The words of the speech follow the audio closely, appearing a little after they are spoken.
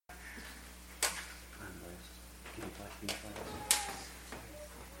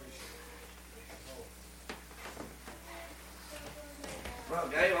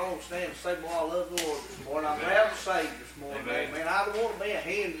to stand and say, boy, I love the Lord this morning. I'm glad I'm saved this morning. Amen. I don't want to be a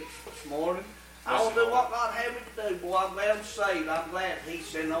hindrance this morning. I want to do what God had me to do. Boy, I'm glad I'm saved. I'm glad He's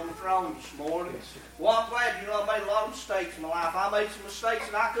sitting on the throne this morning. Well, I'm glad, I made a lot of mistakes in my life. I made some mistakes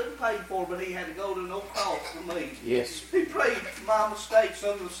that I couldn't pay for, but He had to go to no cost for me. Yes. He paid for my mistakes,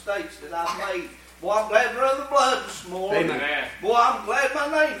 some of the mistakes that I've made. Boy, I'm glad to run the blood this morning. Amen. Boy, I'm glad my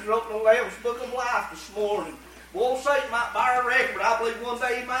name's wrote in the Lamb's Book of Life this morning. Boy, Satan might buy a record, but I believe one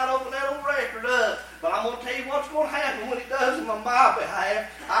day he might open that old record up. But I'm going to tell you what's going to happen when he does on my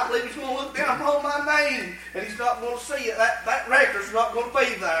behalf. I believe he's going to look down upon my name, and he's not going to see it. That record's not going to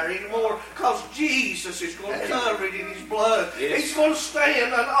be there anymore, because Jesus is going to cover it in His blood. Yes. He's going to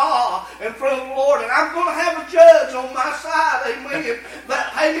stand in awe in front of the Lord, and I'm going to have a judge on my side, amen,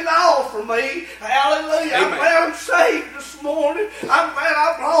 that paid it all for me. Hallelujah. Amen. I'm glad I'm saved this morning. I'm glad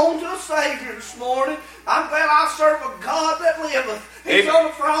I belong to a Savior this morning. I'm glad I serve a God that liveth. He's on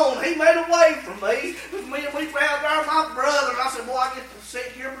the throne. He made a way for me. We found out my brothers. I said, boy, I get to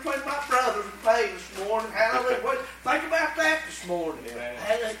sit here between my brothers and pray this morning. Hallelujah. Think about that this morning.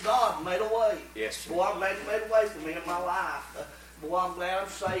 Amen. God made a way. Yes. Boy, I'm glad He made a way for me in my life. Boy, I'm glad I'm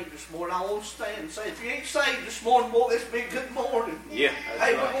saved this morning. I want to stand and say, if you ain't saved this morning, boy, this be a good morning. Yeah.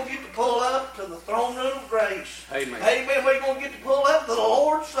 Hey, we're going to get to pull up to the throne room of grace. Amen. Amen. We're going to get to pull up to the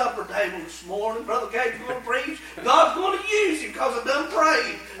Lord's Supper table this morning. Brother Gabe's going to preach. God's going to use him because I done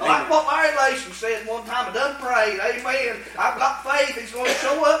prayed. Like what Larry Lason said one time, I done prayed. Amen. I've got faith He's going to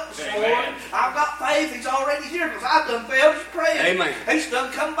show up this morning. I've got faith He's already here because I done failed His prayer. Amen. He's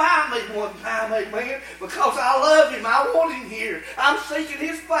done come by me one time, amen, because I love Him. I want Him here. I'm seeking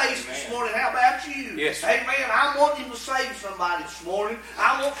His face this morning. How about you? Yes. Amen. I want Him to save somebody this morning.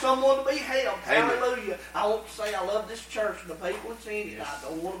 I want someone to be helped. Amen. Hallelujah. I want to say I love this church and the people that's in it. I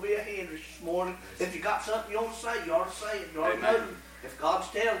don't want to be a hindrance this morning. If you got something you want to say, you ought to say it. You ought to know if God's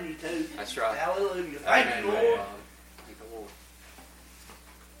telling you to. That's right. Hallelujah. Thank you, Lord. Thank you, Lord.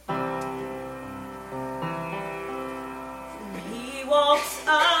 He walks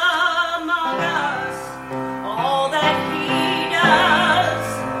among us, all that He does,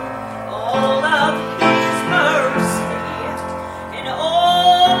 all of His mercy, and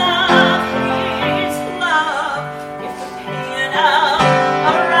all of His love. If the pen of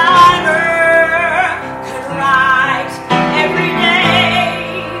a writer could write every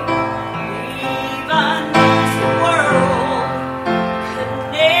day, even this world could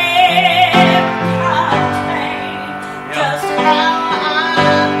never contain just how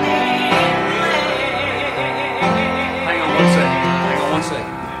I've been led. Hang on one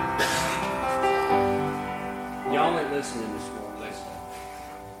second. Y'all ain't listening this morning.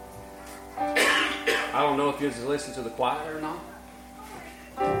 I don't know if you listen to the choir or not.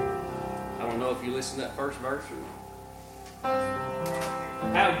 I don't know if you listen to that first verse or not.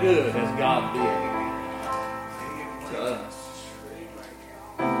 How good has God been to us?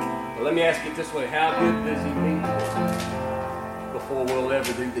 But let me ask it this way. How good does He mean before we'll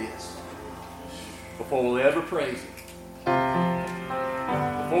ever do this? Before we'll ever praise Him?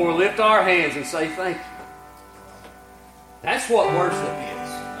 Before we lift our hands and say thank you? That's what worship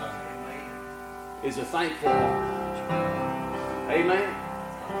is a thankful heart. Amen?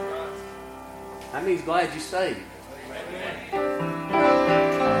 How many's glad you saved? How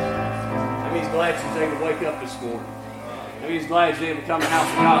many's glad you're able to wake up this morning? How many's glad you're able to come to the house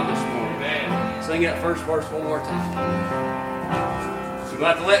of God this morning? Sing that first verse one more time. You're going to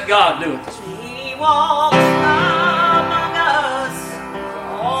have to let God do it this morning. He walks among us,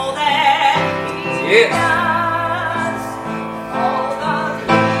 all that He does, all of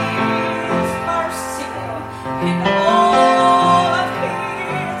His mercy, and all of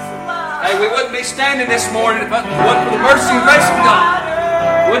His love. Hey, we wouldn't be standing this morning if it wasn't for the mercy and grace of God.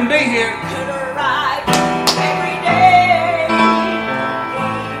 Wouldn't be here. Could arrive every day,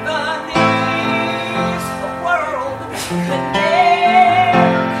 even this world could never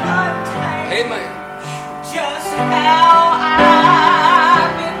contain. Amen. Just how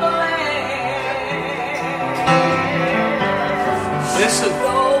I've been blessed. Listen.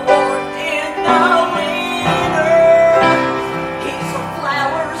 Though warm in the winter, He's the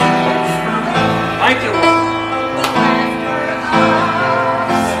flowers in spring. Thank you, Lord. The laughter of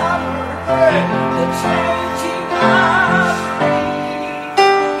summer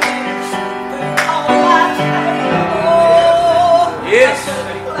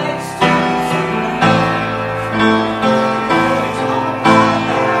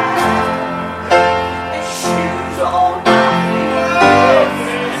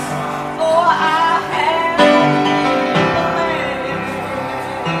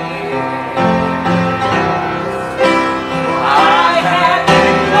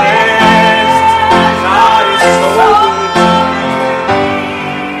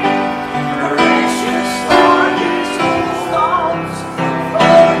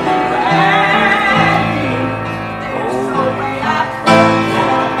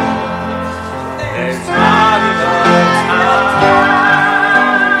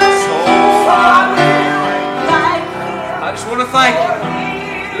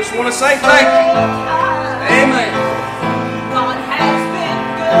want to say thank you. Amen. God has been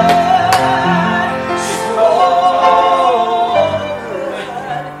good, so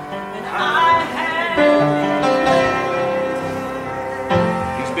good, and I have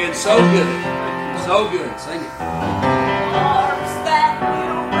He's been so good. So good. Sing it. arms that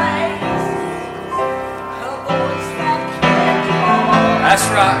will raise, a voice that can call, That's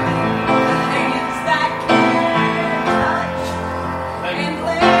right. hands that can touch, and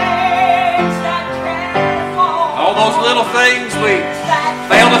legs that can walk. All those little things we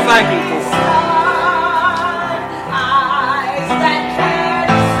fail to thank Him for. Eyes that can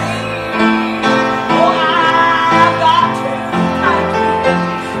see. Oh, I've got to thank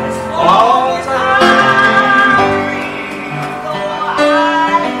you as long as I breathe. Oh,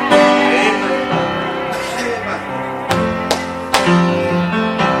 I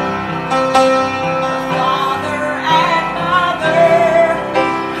father and mother,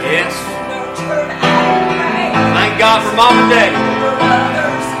 Yes. nurtured and raised. Thank God for Mom and Daddy.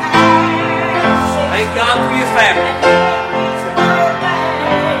 Brothers and Thank God for your family.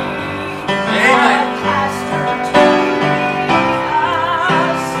 Amen.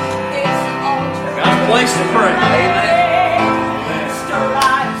 Got a place to pray. Amen.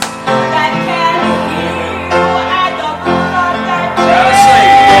 Gotta say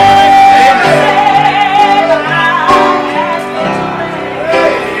it. Amen.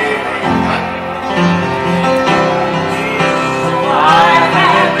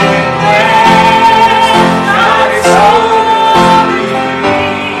 God is so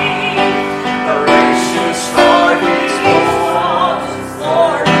gracious for His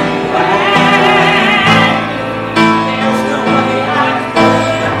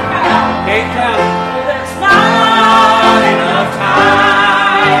can't count it. There's not enough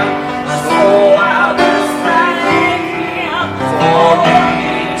time, so I'll just thank Him for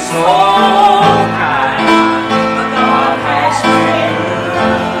being so kind. But God has been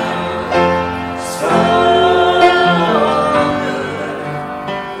so good.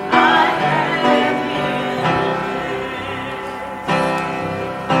 I have been.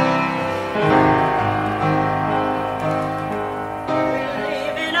 We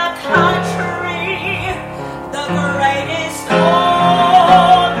live in a country, the greatest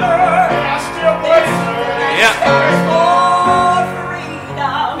on earth. Yeah. There's more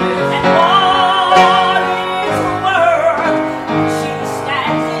freedom and what is worth. She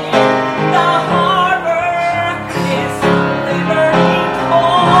stands in the harbor, this liberty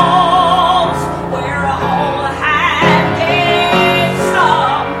calls, where all have gained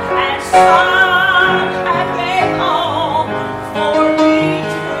some, and some have gained all, for me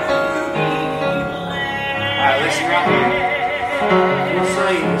to be blessed. All right, listen right here. We're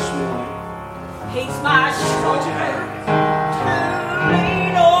saying this morning. He's my What you shoulder have. to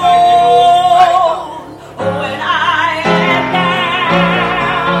lean on when I am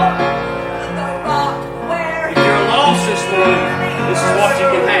down. The rock where If you're lost this morning, this is what you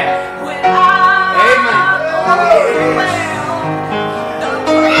can have. when Amen. I'm overwhelmed, the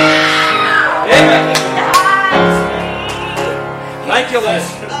ground Amen. behind me. Thank you, Lord.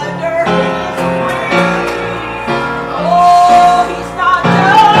 Under His wing. Oh, He's not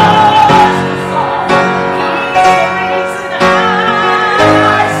just a song. He's the reason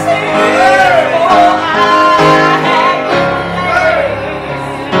I sing. Oh, I have been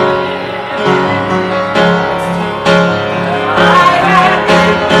blessed. I have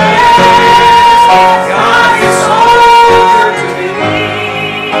been blessed. God is so good to me.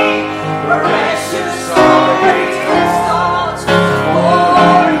 Precious thoughts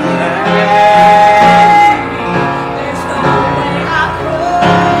for me. There's no way I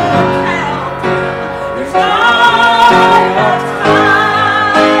could count them. There's not enough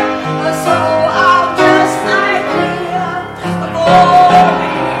time, so I'll just thank Him for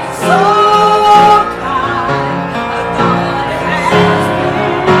being so kind. God has been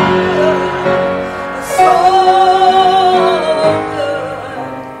so good,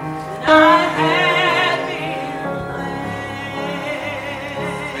 and I have been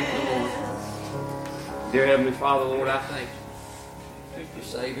blessed. Dear Heavenly Father, Lord, I thank you for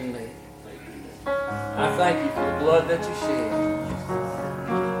saving me. I thank you for the blood that you shed.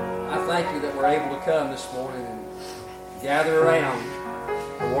 I thank you that we're able to come this morning and gather around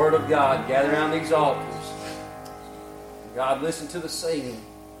the Word of God, gather around these altars. God, listen to the singing,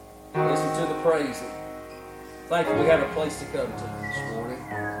 listen to the praising. Thank you we have a place to come to this morning.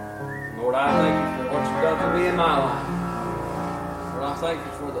 Lord, I thank you for what you've done for me in my life. Lord, I thank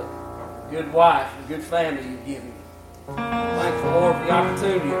you for the good wife and good family you've given me. Thank you, Lord, for the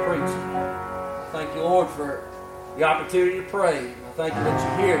opportunity of preaching. Thank you, Lord, for the opportunity to pray. I thank you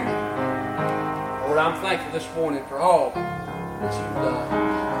that you hear me. Lord, I'm thankful this morning for all that you've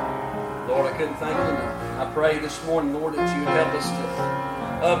done. Lord, I couldn't thank you enough. I pray this morning, Lord, that you would help us to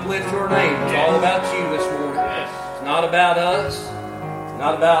uplift your name. It's all about you this morning. It's not about us. It's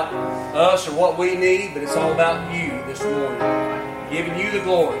not about us or what we need, but it's all about you this morning. Giving you the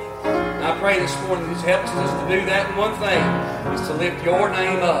glory. And I pray this morning that helps us to do that in one thing, is to lift your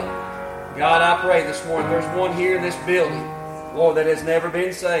name up. God, I pray this morning, there's one here in this building, Lord, that has never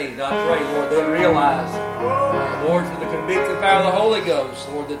been saved. I pray, Lord, they'll realize, Lord, through the convicting power of the Holy Ghost,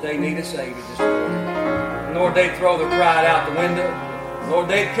 Lord, that they need a Savior this morning. And Lord, they'd throw their pride out the window. Lord,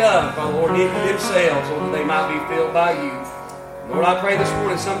 they'd come, Father, Lord, into themselves, Lord, that they might be filled by you. Lord, I pray this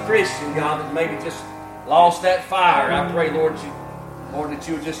morning some Christian, God, that maybe just lost that fire. I pray, Lord, that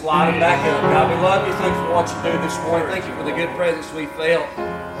you would just light them back up. God, we love you. Thank you for what you do this morning. Thank you for the good presence we felt.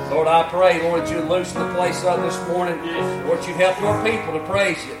 Lord, I pray, Lord, that you would loosen the place up this morning. Lord, that you'd help your people to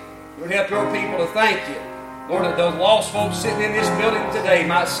praise you. You would help your people to thank you. Lord, that those lost folks sitting in this building today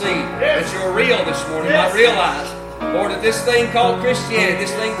might see that you're real this morning, might realize, Lord, that this thing called Christianity,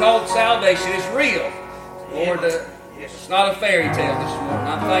 this thing called salvation is real. Lord, it's not a fairy tale this morning.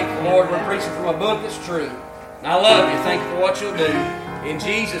 I'm thankful, Lord, we're preaching from a book that's true. And I love you. Thank you for what you'll do. In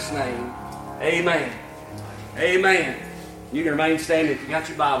Jesus' name, amen. Amen. You can remain standing if you got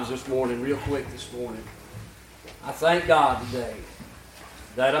your Bibles this morning, real quick this morning. I thank God today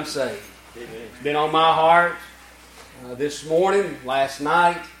that I'm saved. It's been on my heart this morning, last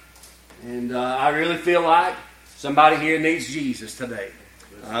night, and I really feel like somebody here needs Jesus today,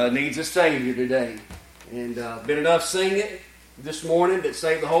 needs a Savior today. And been enough singing this morning that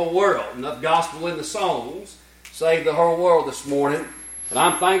saved the whole world. Enough gospel in the songs saved the whole world this morning. And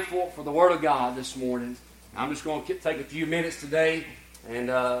I'm thankful for the Word of God this morning. I'm just going to take a few minutes today, and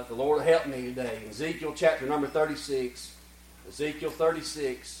the Lord will help me today. Ezekiel chapter number 36. Ezekiel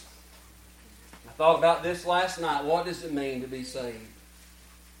 36. I thought about this last night. What does it mean to be saved?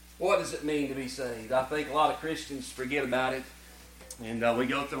 What does it mean to be saved? I think a lot of Christians forget about it. And we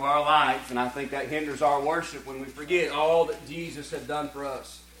go through our lives, and I think that hinders our worship when we forget all that Jesus had done for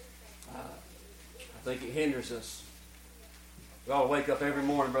us. I think it hinders us. We ought to wake up every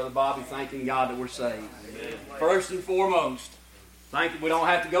morning, Brother Bobby, thanking God that we're saved. Amen. First and foremost, we don't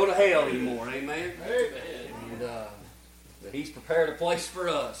have to go to hell anymore. Amen? Amen. And that He's prepared a place for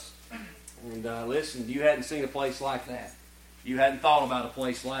us. And listen, you hadn't seen a place like that. You hadn't thought about a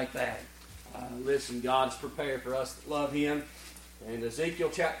place like that. Listen, God's prepared for us that love Him. And Ezekiel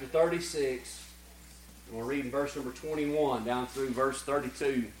chapter 36, and we'll read in verse number 21 down through verse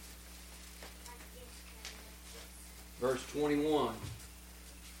 32. Verse 21.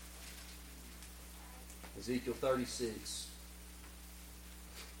 Ezekiel 36.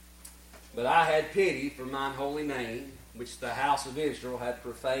 But I had pity for mine holy name, which the house of Israel had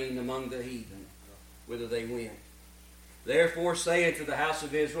profaned among the heathen, whither they went. Therefore say unto the house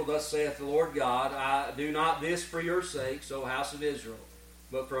of Israel, thus saith the Lord God, I do not this for your sakes, O house of Israel,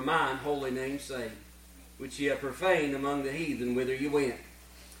 but for mine holy name's sake, which ye have profaned among the heathen, whither ye went.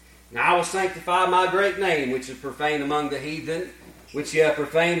 Now I will sanctify my great name, which is profaned among the heathen, which ye have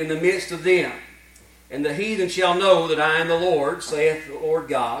profaned in the midst of them. And the heathen shall know that I am the Lord, saith the Lord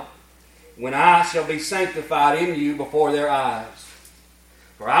God, when I shall be sanctified in you before their eyes.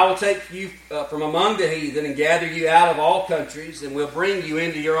 For I will take you from among the heathen, and gather you out of all countries, and will bring you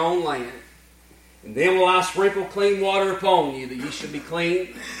into your own land. And then will I sprinkle clean water upon you, that ye shall be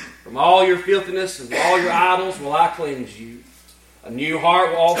clean. From all your filthiness and all your idols will I cleanse you. A new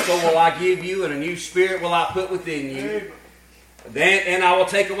heart also will I give you, and a new spirit will I put within you. And I will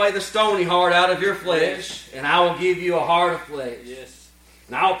take away the stony heart out of your flesh, and I will give you a heart of flesh. Yes.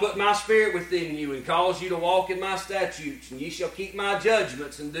 And I will put my spirit within you, and cause you to walk in my statutes, and ye shall keep my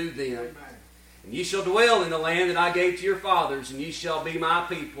judgments and do them. Amen. And ye shall dwell in the land that I gave to your fathers, and ye shall be my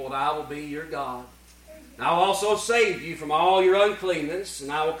people, and I will be your God. And I will also save you from all your uncleanness,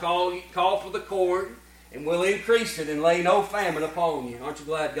 and I will call for the corn, and will increase it, and lay no famine upon you. Aren't you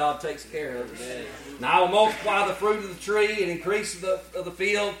glad God takes care of us? Amen. And I will multiply the fruit of the tree, and increase of the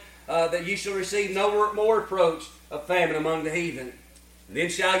field, that ye shall receive no more reproach of famine among the heathen. And then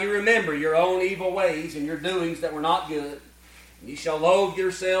shall you remember your own evil ways, and your doings that were not good. And ye shall loathe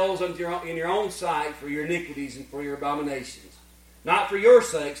yourselves in your own sight for your iniquities and for your abominations. Not for your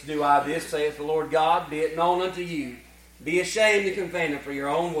sakes do I this, saith the Lord God, be it known unto you. Be ashamed and confounded for your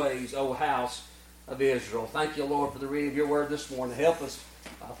own ways, O house of Israel. Thank you, Lord, for the reading of your word this morning. Help us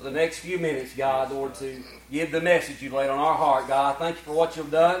for the next few minutes, God, Lord, to give the message you laid on our heart. God, I thank you for what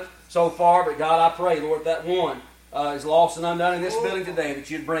you've done so far, but God, I pray, Lord, that one is lost and undone in this building today, that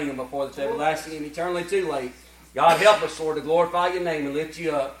you'd bring him before the everlasting and eternally too late. God, help us, Lord, to glorify your name and lift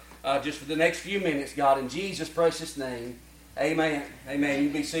you up just for the next few minutes, God, in Jesus' precious name. Amen. Amen. You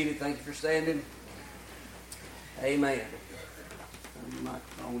can be seated. Thank you for standing. Amen. Turn the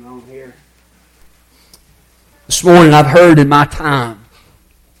microphone on here. This morning I've heard in my time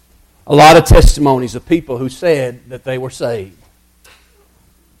a lot of testimonies of people who said that they were saved.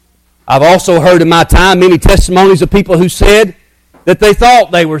 I've also heard in my time many testimonies of people who said that they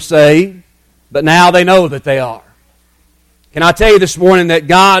thought they were saved, but now they know that they are. Can I tell you this morning that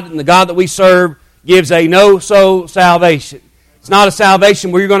God and the God that we serve gives a no-so salvation. It's not a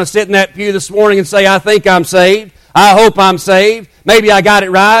salvation where you're going to sit in that pew this morning and say, I think I'm saved. I hope I'm saved. Maybe I got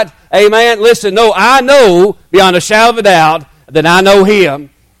it right. Amen. Listen, no, I know beyond a shadow of a doubt that I know Him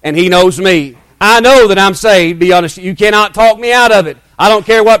and He knows me. I know that I'm saved beyond a shadow. You cannot talk me out of it. I don't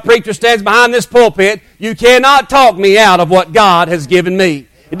care what preacher stands behind this pulpit. You cannot talk me out of what God has given me.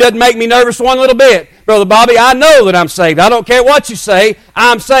 It doesn't make me nervous one little bit. Brother Bobby, I know that I'm saved. I don't care what you say.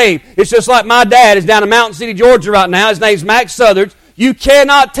 I'm saved. It's just like my dad is down in Mountain City, Georgia right now. His name's Max Southard. You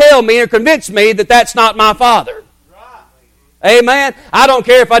cannot tell me or convince me that that's not my father. Right. Amen. I don't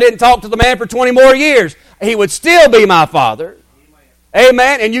care if I didn't talk to the man for 20 more years. He would still be my father.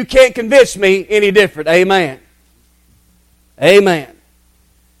 Amen. And you can't convince me any different. Amen. Amen.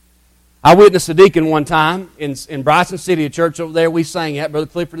 I witnessed a deacon one time in Bryson City, a church over there we sang at. Brother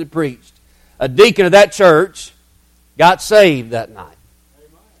Clifford had preached. A deacon of that church got saved that night.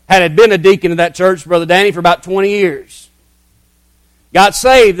 Had been a deacon of that church, Brother Danny, for about 20 years. Got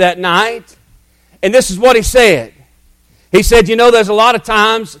saved that night, and this is what he said. He said, you know, there's a lot of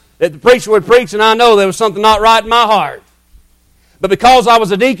times that the preacher would preach, and I know there was something not right in my heart. But because I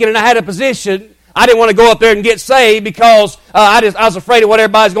was a deacon and I had a position, I didn't want to go up there and get saved because I was afraid of what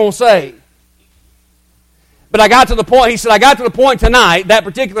everybody's going to say. But I got to the point, he said, I got to the point tonight, that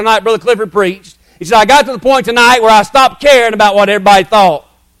particular night Brother Clifford preached, he said, I got to the point tonight where I stopped caring about what everybody thought.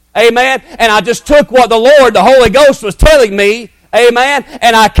 Amen? And I just took what the Lord, the Holy Ghost was telling me, amen,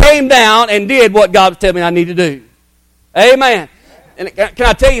 and I came down and did what God was telling me I need to do. Amen. And can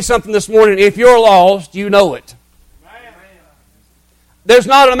I tell you something this morning? If you're lost, you know it. There's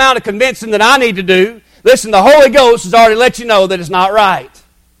not an amount of convincing that I need to do. Listen, the Holy Ghost has already let you know that it's not right.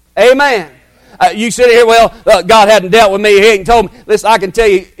 Amen. You sit here, well, God hadn't dealt with me. He hadn't told me. Listen, I can tell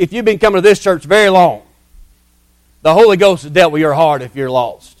you, if you've been coming to this church very long, the Holy Ghost has dealt with your heart if you're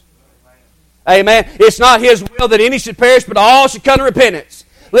lost. Amen. It's not His will that any should perish, but all should come to repentance.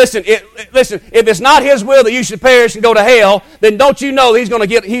 Listen, if it's not His will that you should perish and go to hell, then don't you know He's going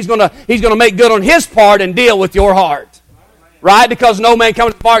to make good on His part and deal with your heart. Right? Because no man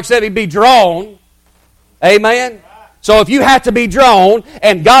coming to the Father except he be drawn. Amen? So if you have to be drawn,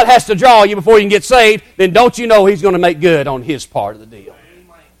 and God has to draw you before you can get saved, then don't you know He's going to make good on His part of the deal.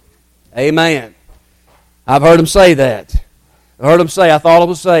 Amen. I've heard Him say that. I heard Him say, I thought I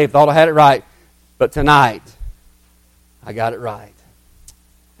was saved, thought I had it right. But tonight, I got it right.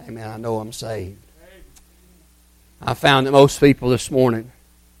 Amen. I know I'm saved. I found that most people this morning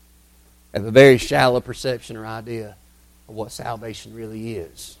have a very shallow perception or idea of what salvation really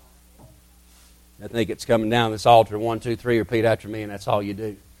is. I think it's coming down this altar, 1, 2, 3, repeat after me, and that's all you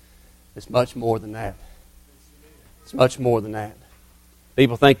do. It's much more than that. It's much more than that.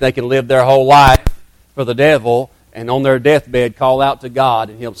 People think they can live their whole life for the devil and on their deathbed call out to God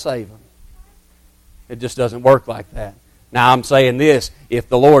and He'll save them. It just doesn't work like that. Now I'm saying this, if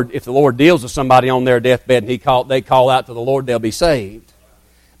the Lord deals with somebody on their deathbed and they call out to the Lord, they'll be saved.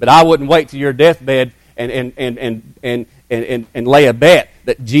 But I wouldn't wait till your deathbed and lay a bet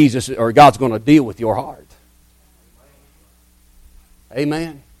that Jesus or God's going to deal with your heart.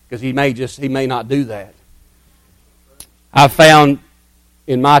 Amen. Because He may not do that. I've found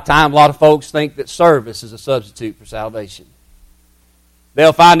in my time a lot of folks think that service is a substitute for salvation.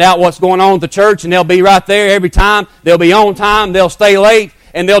 They'll find out what's going on at the church and they'll be right there every time. They'll be on time. They'll stay late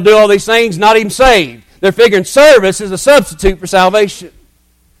and they'll do all these things, not even saved. They're figuring service is a substitute for salvation.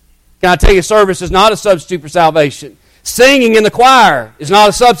 Can I tell you, service is not a substitute for salvation. Singing in the choir is not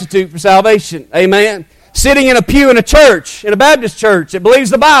a substitute for salvation. Amen. Sitting in a pew in a church, in a Baptist church that believes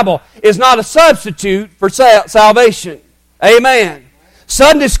the Bible, is not a substitute for salvation. Amen.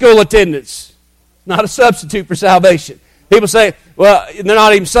 Sunday school attendance, not a substitute for salvation. People say, well, they're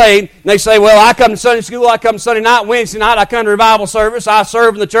not even saved. And they say, well, I come to Sunday school, I come to Sunday night, Wednesday night, I come to revival service, I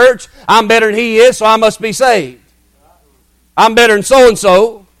serve in the church, I'm better than he is, so I must be saved. I'm better than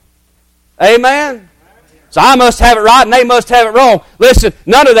so-and-so. Amen? So I must have it right and they must have it wrong. Listen,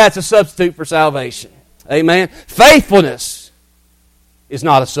 none of that's a substitute for salvation. Amen? Faithfulness is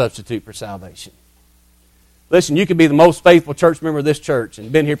not a substitute for salvation. Listen, you could be the most faithful church member of this church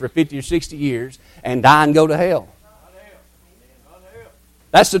and been here for 50 or 60 years and die and go to hell.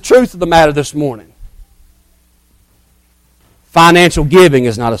 That's the truth of the matter this morning. Financial giving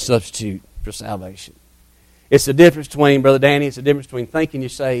is not a substitute for salvation. It's the difference between, Brother Danny, it's the difference between thinking you're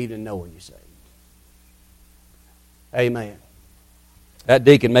saved and knowing you're saved. Amen. That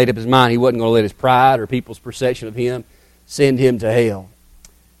deacon made up his mind he wasn't going to let his pride or people's perception of him send him to hell.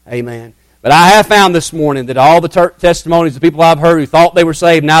 Amen. But I have found this morning that all the testimonies of people I've heard who thought they were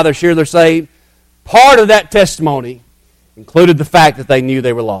saved, now they're sure they're saved, part of that testimony included the fact that they knew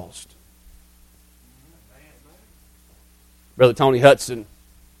they were lost. Brother Tony Hudson,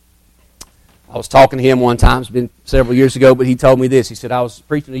 I was talking to him one time, it's been several years ago, but he told me this. He said, I was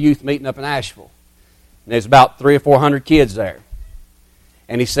preaching a youth meeting up in Asheville, and there's about 300 or 400 kids there.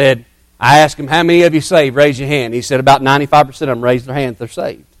 And he said, I asked him, how many of you saved? Raise your hand. He said, about 95% of them raised their hand if they're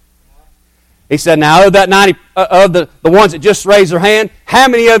saved. He said, now of that the ones that just raised their hand, how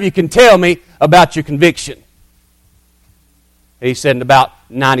many of you can tell me about your conviction? He said, about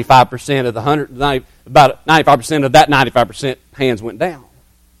 95% of the 100, about 95% of that 95% hands went down.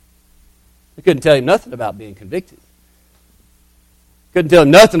 They couldn't tell him nothing about being convicted. Couldn't tell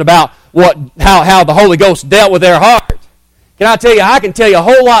him nothing about how the Holy Ghost dealt with their heart. Can I tell you, I can tell you a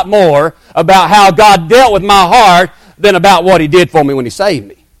whole lot more about how God dealt with my heart than about what He did for me when He saved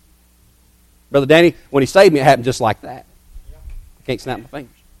me. Brother Danny, when He saved me, it happened just like that. I can't snap my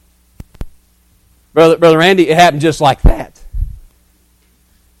fingers. Brother Randy, it happened just like that.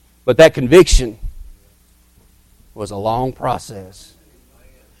 But that conviction was a long process.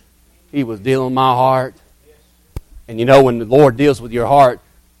 He was dealing with my heart. And you know, when the Lord deals with your heart,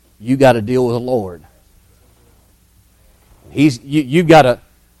 you got to deal with the Lord. You've got to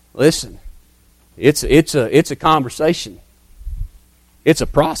listen. It's a conversation. It's a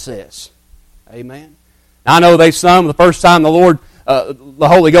process. Amen. Now, I know the first time the Lord, the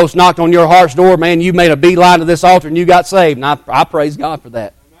Holy Ghost knocked on your heart's door, man, you made a beeline to this altar and you got saved. And I praise God for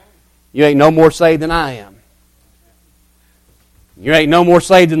that. You ain't no more saved than I am. You ain't no more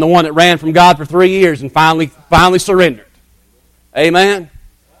saved than the one that ran from God for 3 years and finally surrendered. Amen.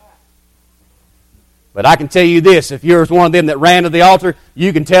 But I can tell you this, if you're one of them that ran to the altar,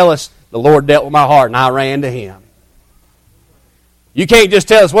 you can tell us, the Lord dealt with my heart and I ran to Him. You can't just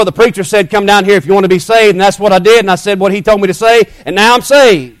tell us, well, the preacher said come down here if you want to be saved, and that's what I did, and I said what he told me to say, and now I'm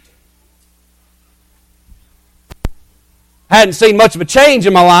saved. I hadn't seen much of a change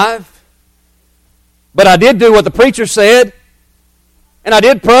in my life, but I did do what the preacher said, and I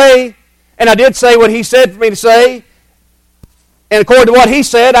did pray, and I did say what he said for me to say, and according to what he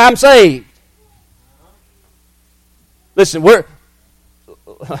said, I'm saved. Listen, a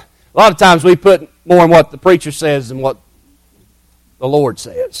lot of times we put more in what the preacher says than what the Lord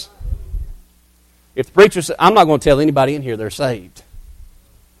says. If the preacher says, I'm not going to tell anybody in here they're saved.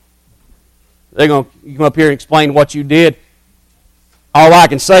 They're going to come up here and explain what you did. All I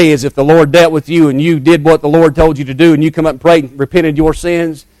can say is if the Lord dealt with you and you did what the Lord told you to do and you come up and prayed and repented your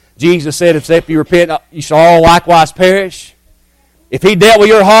sins, Jesus said, if you repent, you shall all likewise perish. If He dealt with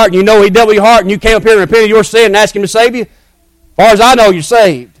your heart and you know He dealt with your heart and you came up here and repented your sin and asked Him to save you, as far as I know, you're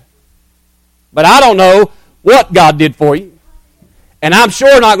saved. But I don't know what God did for you. And I'm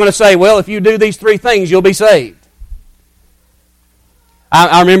sure not going to say, well, if you do these 3 things, you'll be saved.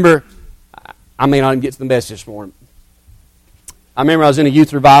 I remember, I didn't get to the message this morning. I remember I was in a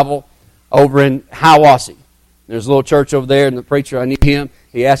youth revival over in Hiawassee. There's a little church over there, and the preacher, I knew him.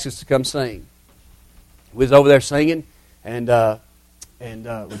 He asked us to come sing. We was over there singing, and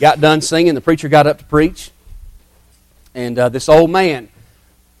we got done singing. The preacher got up to preach, and this old man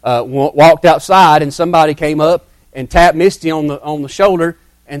walked outside, and somebody came up and tapped Misty on the shoulder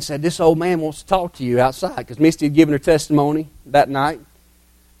and said, this old man wants to talk to you outside, because Misty had given her testimony that night.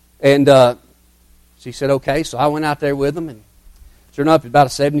 And she said, okay. So I went out there with him, and sure enough, about a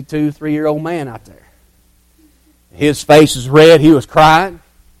 73-year-old man out there. His face was red. He was crying.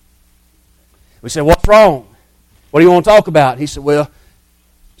 We said, what's wrong? What do you want to talk about? He said, well,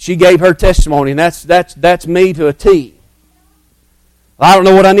 she gave her testimony, and that's me to a T. I don't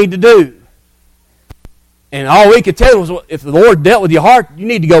know what I need to do. And all we could tell him was, well, if the Lord dealt with your heart, you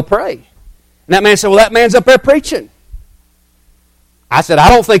need to go pray. And that man said, well, that man's up there preaching. I said, I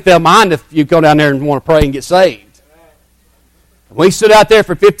don't think they'll mind if you go down there and want to pray and get saved. And we stood out there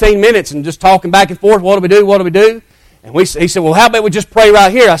for 15 minutes and just talking back and forth, what do we do, what do we do? And he said, well, how about we just pray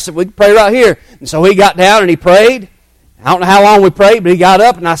right here? I said, we can pray right here. And so he got down and he prayed. I don't know how long we prayed, but he got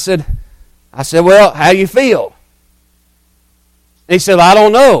up and I said, well, how do you feel? And he said, well, I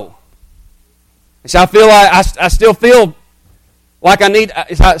don't know. He said, I still feel like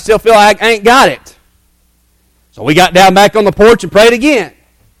I still feel like I ain't got it. So we got down back on the porch and prayed again.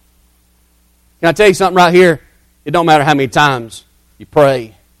 Can I tell you something right here? It don't matter how many times you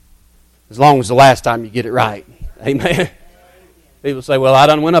pray, as long as the last time you get it right. Amen. People say, well, I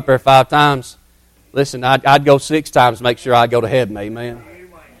done went up there 5 times. Listen, I'd go 6 times to make sure I go to heaven. Amen.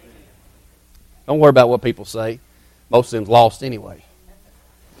 Don't worry about what people say. Most of them's lost anyway.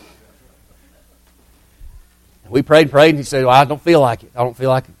 We prayed, and he said, well, I don't feel like it. I don't feel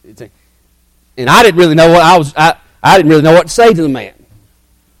like it. And I didn't really know what I didn't really know what to say to the man.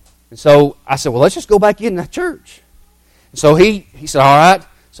 And so I said, well, let's just go back in that church. And so he said, all right.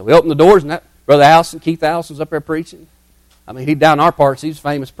 So we opened the doors, and that Brother Allison, Keith Allison, was up there preaching. I mean, he'd down our parts. He was a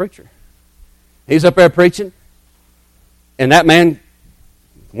famous preacher. He was up there preaching, and that man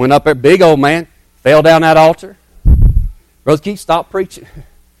went up there, big old man, fell down that altar. Brother Keith stopped preaching.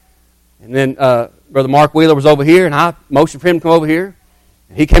 And then Brother Mark Wheeler was over here, and I motioned for him to come over here.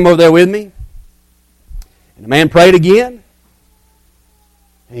 And he came over there with me. And the man prayed again.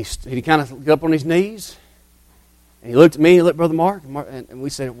 And he kind of got up on his knees. And he looked at me, and he looked at Brother Mark. And we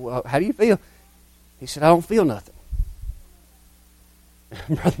said, well, how do you feel? He said, I don't feel nothing.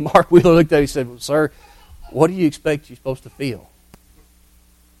 And Brother Mark Wheeler looked at him and said, well, sir, what do you expect you're supposed to feel?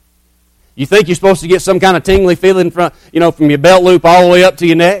 You think you're supposed to get some kind of tingly feeling from your belt loop all the way up to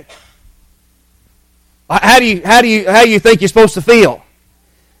your neck? How do you think you're supposed to feel?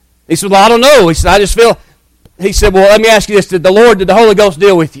 He said, well, I don't know. He said, I just feel. He said, well, let me ask you this. Did the Holy Ghost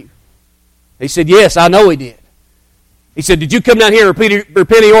deal with you? He said, yes, I know He did. He said, did you come down here and repent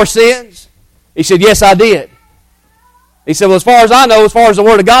of your sins? He said, yes, I did. He said, well, as far as I know, as far as the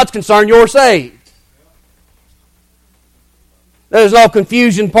Word of God's concerned, you're saved. There's no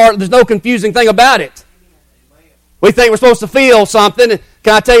confusing thing about it. We think we're supposed to feel something.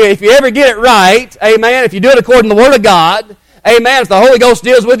 Can I tell you, if you ever get it right, amen, if you do it according to the Word of God, amen, if the Holy Ghost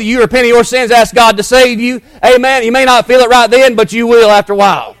deals with you, you repent of your sins, ask God to save you, amen, you may not feel it right then, but you will after a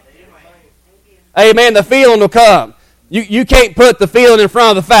while. Amen, the feeling will come. You can't put the feeling in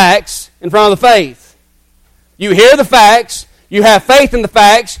front of the facts, in front of the faith. You hear the facts, you have faith in the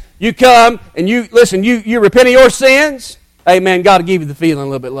facts, you come and you repent of your sins, amen, God will give you the feeling a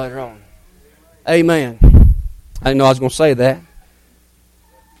little bit later on. Amen. I didn't know I was going to say that.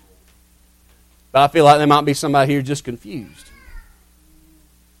 But I feel like there might be somebody here just confused.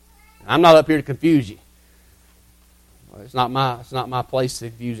 I'm not up here to confuse you. It's not my place to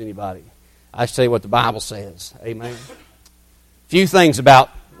confuse anybody. I just tell you what the Bible says. Amen. A few things about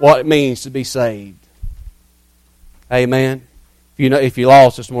what it means to be saved. Amen. If you're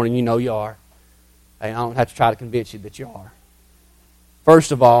lost this morning, you know you are. I don't have to try to convince you that you are.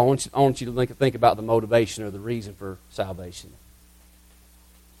 First of all, I want you to think about the motivation or the reason for salvation.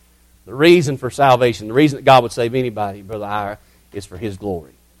 The reason for salvation, the reason that God would save anybody, Brother Ira, is for His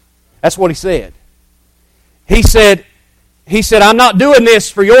glory. That's what He said. He said, I'm not doing this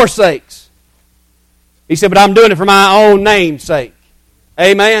for your sakes. He said, but I'm doing it for my own name's sake.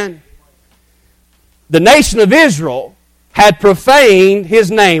 Amen. The nation of Israel had profaned His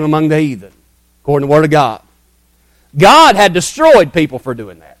name among the heathen, according to the Word of God. God had destroyed people for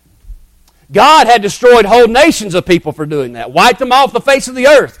doing that. God had destroyed whole nations of people for doing that. Wiped them off the face of the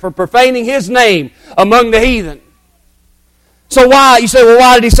earth for profaning His name among the heathen. So why? You say, well,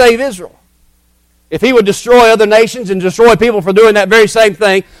 why did He save Israel? If He would destroy other nations and destroy people for doing that very same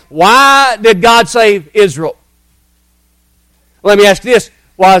thing, why did God save Israel? Let me ask you this.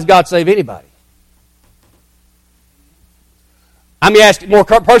 Why does God save anybody? Let me ask you more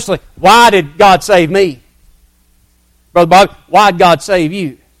personally. Why did God save me? Brother Bob, why did God save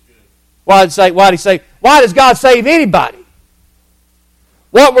you? Why does God save anybody?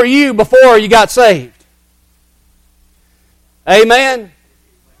 What were you before you got saved? Amen?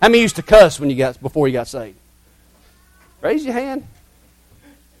 How many used to cuss before you got saved? Raise your hand.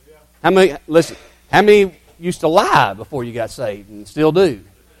 How many used to lie before you got saved and still do?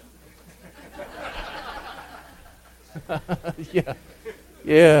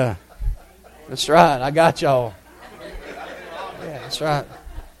 Yeah. That's right. I got y'all. Yeah, that's right.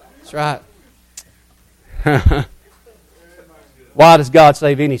 That's right. Why does God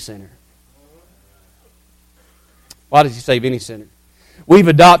save any sinner? Why does He save any sinner? We've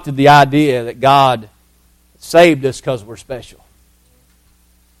adopted the idea that God saved us because we're special.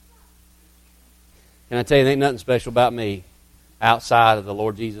 Can I tell you, there ain't nothing special about me outside of the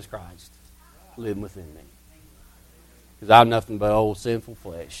Lord Jesus Christ living within me. Because I'm nothing but old sinful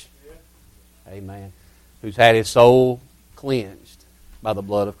flesh. Amen. Who's had his soul cleansed by the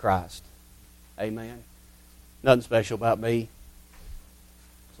blood of Christ. Amen. Nothing special about me.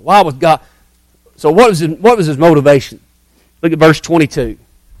 So why was God? So what was his motivation? Look at verse 22.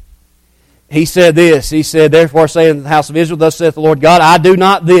 he said this. He said, therefore say unto the house of Israel, thus saith the Lord God, I do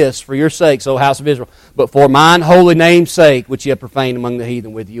not this for your sakes, O house of Israel, but for mine holy name's sake, which ye have profaned among the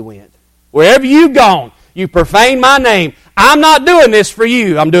heathen, whither you went. Wherever you've gone, you profane my name. I'm not doing this for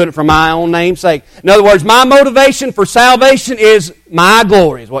you. I'm doing it for my own name's sake. In other words, my motivation for salvation is my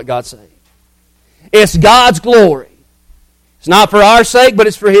glory, is what God's saying. It's God's glory. It's not for our sake, but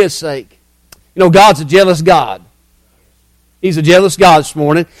it's for His sake. You know, God's a jealous God. He's a jealous God this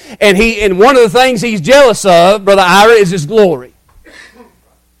morning. And one of the things He's jealous of, Brother Ira, is His glory.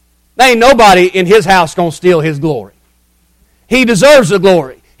 There ain't nobody in His house going to steal His glory. He deserves the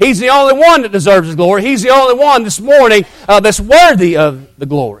glory. He's the only one that deserves His glory. He's the only one this morning that's worthy of the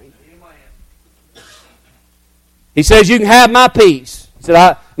glory. He says, you can have my peace. He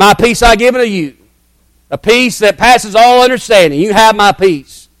said, my peace I give unto you. A peace that passes all understanding. You can have my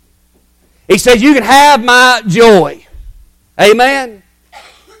peace. He says, you can have my joy. Amen?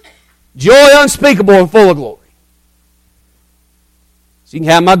 Joy unspeakable and full of glory. So you can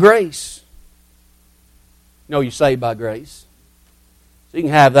have my grace. You know you're saved by grace. So you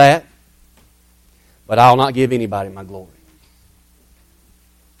can have that. But I'll not give anybody my glory.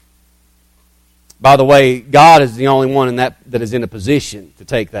 By the way, God is the only one that is in a position to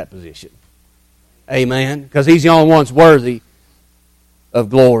take that position. Amen? Because He's the only one that's worthy of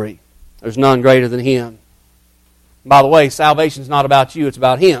glory. There's none greater than Him. By the way, salvation's not about you, it's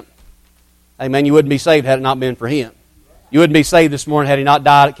about Him. Amen? You wouldn't be saved had it not been for Him. You wouldn't be saved this morning had He not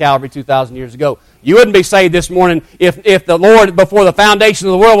died at Calvary 2,000 years ago. You wouldn't be saved this morning if the Lord, before the foundation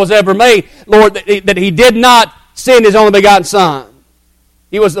of the world was ever made, Lord, that He did not send His only begotten Son.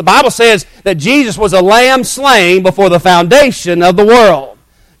 The Bible says that Jesus was a lamb slain before the foundation of the world.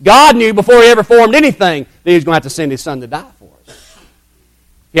 God knew before He ever formed anything that He was going to have to send His Son to die for us.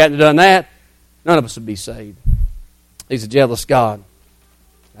 If He hadn't done that, none of us would be saved. He's a jealous God.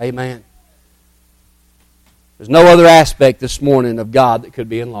 Amen. There's no other aspect this morning of God that could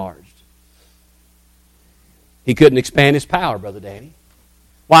be enlarged. He couldn't expand His power, Brother Danny.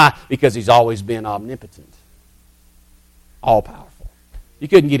 Why? Because He's always been omnipotent. All-powerful. You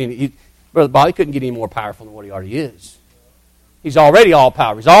couldn't get any... Brother Bob, He couldn't get any more powerful than what He already is. He's already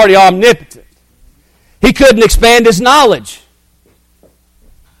all-powerful. He's already omnipotent. He couldn't expand His knowledge.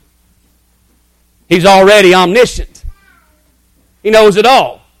 He's already omniscient. He knows it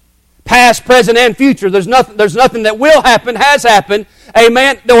all. Past, present, and future. There's nothing that will happen, has happened,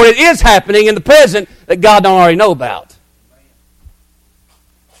 amen, or it is happening in the present that God don't already know about.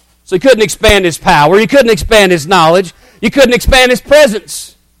 So He couldn't expand His power. He couldn't expand His knowledge. You couldn't expand His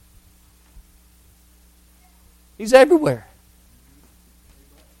presence. He's everywhere.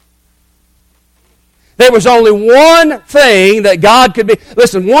 There was only one thing that God could be...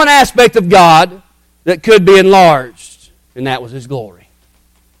 Listen, one aspect of God that could be enlarged, and that was His glory.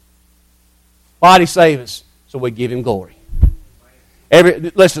 Why did He save us? So we give Him glory.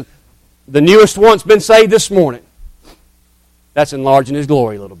 Listen, the newest one's been saved this morning. That's enlarging His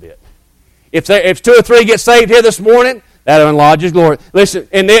glory a little bit. If 2 or 3 get saved here this morning, that'll enlarge His glory. Listen,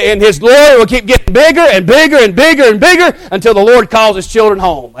 and His glory will keep getting bigger and bigger and bigger and bigger until the Lord calls His children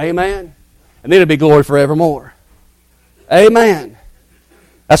home. Amen? And then it'll be glory forevermore. Amen.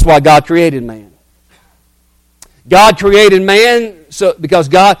 That's why God created man. God created man because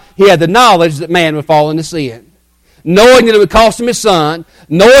He had the knowledge that man would fall into sin. Knowing that it would cost Him His Son.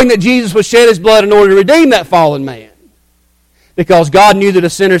 Knowing that Jesus would shed His blood in order to redeem that fallen man. Because God knew that a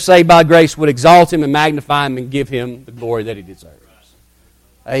sinner saved by grace would exalt Him and magnify Him and give Him the glory that He deserves.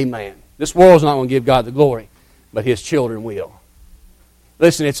 Amen. This world's not going to give God the glory, but His children will.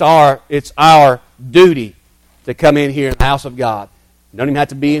 Listen, it's our duty to come in here in the house of God. You don't even have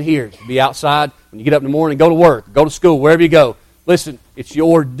to be in here. You can be outside when you get up in the morning, go to work, go to school, wherever you go. Listen, it's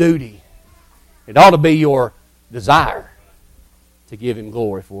your duty. It ought to be your desire to give Him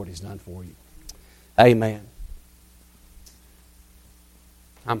glory for what He's done for you. Amen.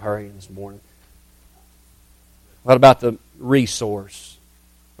 I'm hurrying this morning. What about the resource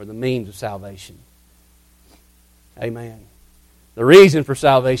or the means of salvation? Amen. The reason for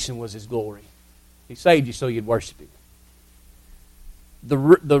salvation was His glory. He saved you so you'd worship Him.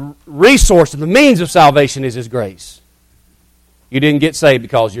 The resource and the means of salvation is His grace. You didn't get saved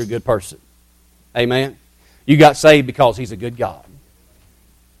because you're a good person. Amen. You got saved because He's a good God.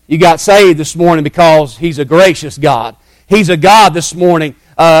 You got saved this morning because He's a gracious God. He's a God this morning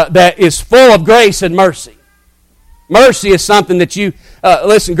that is full of grace and mercy. Mercy is something that you...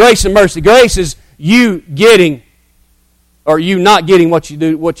 listen, grace and mercy. Grace is you getting... or you not getting what you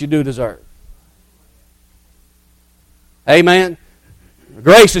do deserve. Amen.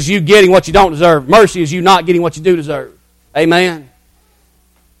 Grace is you getting what you don't deserve. Mercy is you not getting what you do deserve. Amen.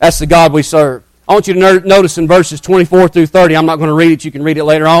 That's the God we serve. I want you to notice in verses 24 through 30, I'm not going to read it, you can read it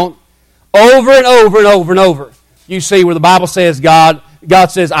later on. Over and over and over and over, you see where the Bible says God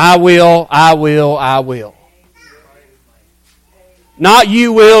says, I will, I will, I will. Not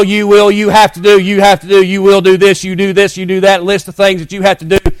you will, you have to do, you will do this, you do that, list of things that you have to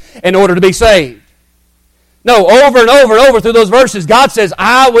do in order to be saved. No, over and over and over through those verses, God says,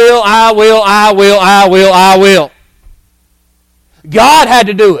 I will, I will, I will, I will, I will. God had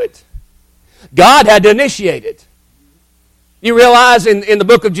to do it. God had to initiate it. You realize in the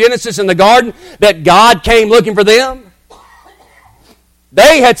book of Genesis in the garden that God came looking for them?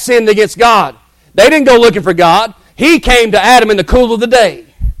 They had sinned against God. They didn't go looking for God. He came to Adam in the cool of the day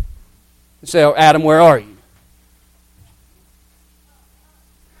and said, oh, Adam, where are you?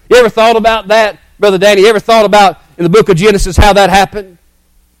 You ever thought about that, Brother Danny? You ever thought about in the book of Genesis how that happened?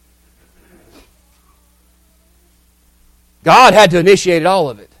 God had to initiate all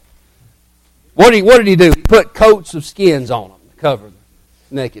of it. What did he do? He put coats of skins on them to cover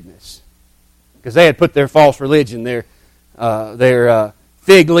the nakedness. Because they had put their false religion, their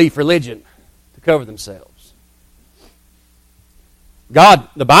fig leaf religion, to cover themselves. God,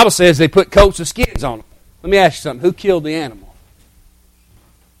 the Bible says they put coats of skins on them. Let me ask you something. Who killed the animal?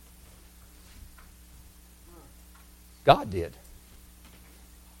 God did.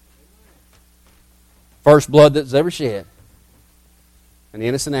 First blood that was ever shed. An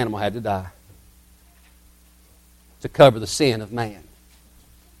innocent animal had to die to cover the sin of man.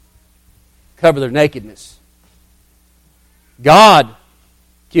 Cover their nakedness. God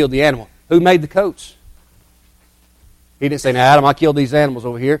killed the animal. Who made the coats? He didn't say, now Adam, I killed these animals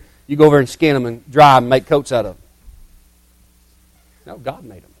over here. You go over and skin them and dry them and make coats out of them. No, God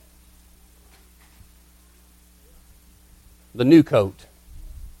made them. The new coat.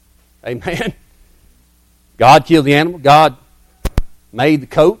 Amen. God killed the animal. God made the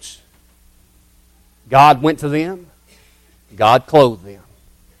coats. God went to them. God clothed them.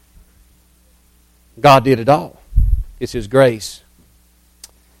 God did it all. It's His grace.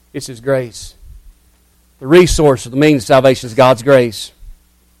 It's His grace. The resource of the means of salvation is God's grace.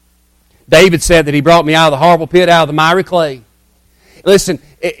 David said that He brought me out of the horrible pit, out of the miry clay. Listen,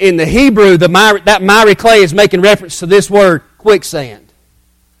 in the Hebrew, that miry clay is making reference to this word, quicksand.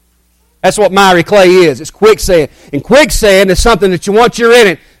 That's what miry clay is. It's quicksand. And quicksand is something that once you're in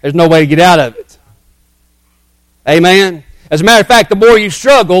it, there's no way to get out of it. Amen? As a matter of fact, the more you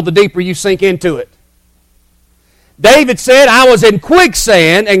struggle, the deeper you sink into it. David said, I was in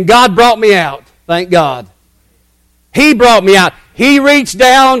quicksand and God brought me out. Thank God. He brought me out. He reached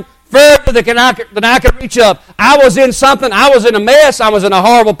down further than I could reach up. I was in something. I was in a mess. I was in a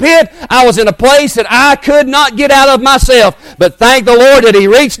horrible pit. I was in a place that I could not get out of myself. But thank the Lord that He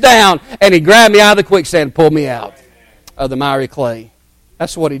reached down and He grabbed me out of the quicksand and pulled me out of the miry clay.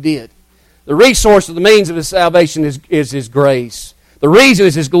 That's what He did. The resource of the means of His salvation is His grace. The reason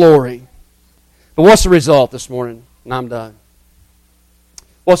is His glory. But what's the result this morning? And I'm done.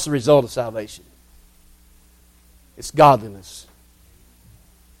 What's the result of salvation? It's godliness.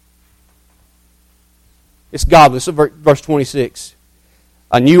 It's godliness. Verse 26.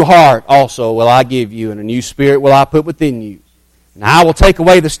 A new heart also will I give you, and a new spirit will I put within you. And I will take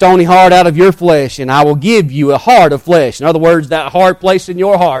away the stony heart out of your flesh, and I will give you a heart of flesh. In other words, that hard place in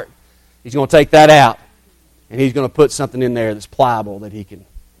your heart, He's going to take that out. And He's going to put something in there that's pliable that He can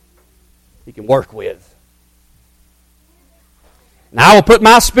work with. And I will put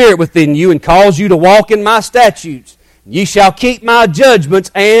my spirit within you and cause you to walk in my statutes. Ye shall keep my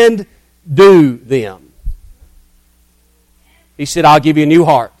judgments and do them. He said, I'll give you a new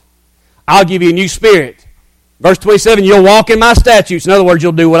heart. I'll give you a new spirit. Verse 27, you'll walk in my statutes. In other words,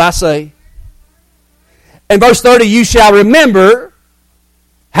 you'll do what I say. And verse 30, you shall remember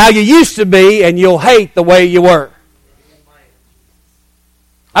how you used to be and you'll hate the way you were.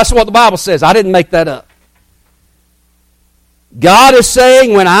 That's what the Bible says. I didn't make that up. God is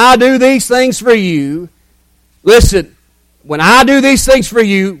saying, when I do these things for you, listen, when I do these things for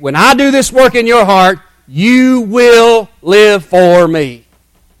you, when I do this work in your heart, you will live for me.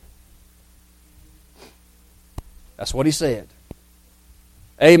 That's what He said.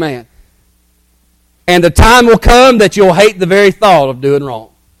 Amen. And the time will come that you'll hate the very thought of doing wrong.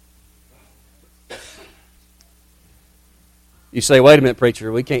 You say, wait a minute,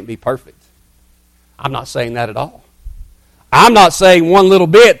 preacher, we can't be perfect. I'm not saying that at all. I'm not saying one little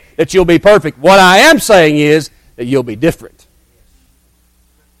bit that you'll be perfect. What I am saying is that you'll be different.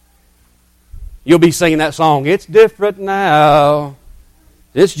 You'll be singing that song, it's different now.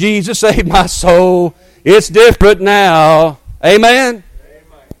 It's Jesus saved my soul. It's different now. Amen? Amen.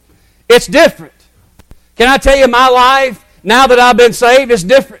 It's different. Can I tell you, my life Now that I've been saved, it's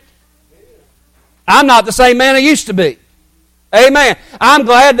different. I'm not the same man I used to be. Amen. I'm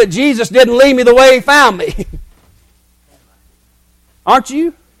glad that Jesus didn't leave me the way He found me. Aren't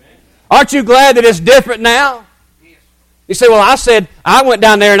you? Aren't you glad that it's different now? You say, well, I went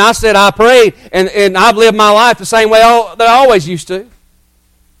down there and I said I prayed and I've lived my life the same way that I always used to.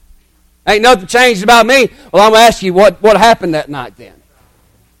 Ain't nothing changed about me. Well, I'm going to ask you what happened that night then.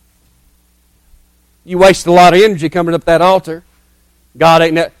 You wasted a lot of energy coming up that altar. God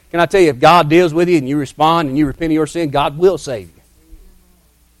ain't that. Can I tell you, if God deals with you and you respond and you repent of your sin, God will save you.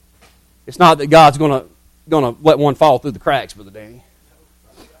 It's not that God's going to let one fall through the cracks, Brother Danny.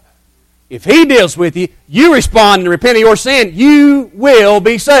 If He deals with you, you respond and repent of your sin, you will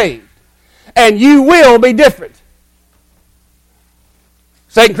be saved. And you will be different.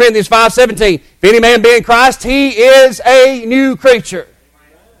 2 Corinthians 5:17. If any man be in Christ, he is a new creature.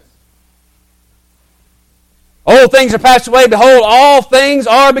 Old things are passed away. Behold, all things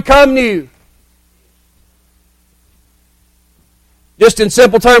are become new. Just in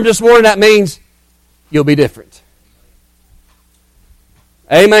simple terms this morning, that means you'll be different.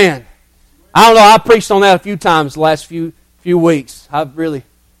 Amen. I don't know, I preached on that a few times the last few weeks. I've really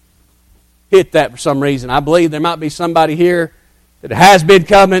hit that for some reason. I believe there might be somebody here that has been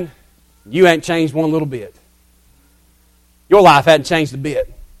coming. You ain't changed one little bit. Your life hadn't changed a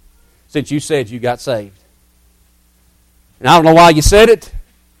bit since you said you got saved. And I don't know why you said it.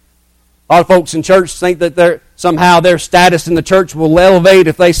 A lot of folks in church think that somehow their status in the church will elevate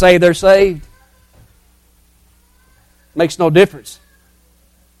if they say they're saved. Makes no difference.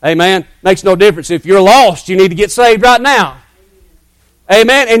 Amen. Makes no difference. If you're lost, you need to get saved right now.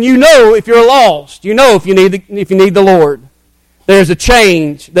 Amen. And you know if you're lost, you know if you need the Lord. There's a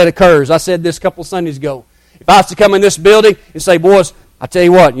change that occurs. I said this a couple of Sundays ago. If I was to come in this building and say, boys, I tell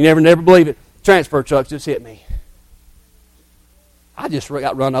you what, you never believe it. Transfer trucks just hit me. I just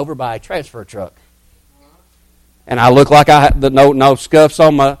got run over by a transfer truck, and I look like I had no scuffs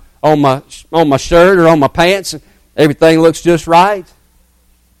on my shirt or on my pants. And everything looks just right.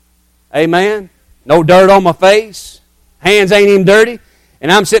 Amen. No dirt on my face. Hands ain't even dirty.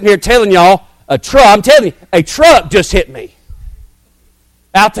 And I'm sitting here telling y'all, a truck just hit me.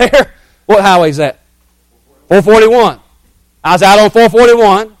 Out there. What highway is that? 441. I was out on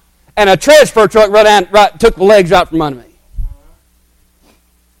 441, and a transfer truck took the legs out from under me.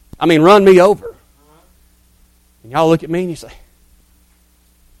 I mean, run me over. And y'all look at me and you say,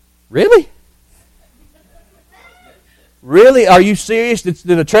 really? Really? Are you serious?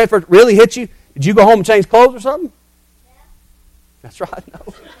 Did a transfer really hit you? Did you go home and change clothes or something? Yeah. That's right.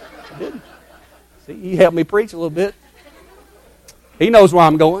 No, I didn't. See, you helped me preach a little bit. He knows where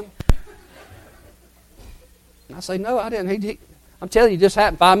I'm going. And I say, no, I didn't. I'm telling you, it just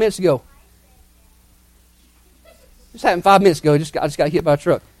happened 5 minutes ago. Just happened 5 minutes ago. I just got hit by a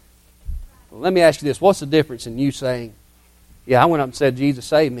truck. Well, let me ask you this. What's the difference in you saying, yeah, I went up and said, Jesus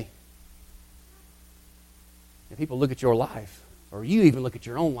saved me? And people look at your life, or you even look at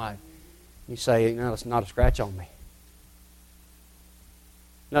your own life, and you say, no, it's not a scratch on me.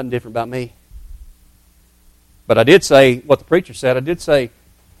 Nothing different about me. But I did say what the preacher said. I did say,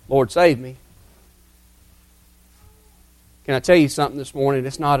 Lord, save me. Can I tell you something this morning?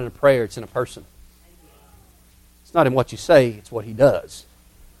 It's not in a prayer, it's in a person. It's not in what you say, it's what He does.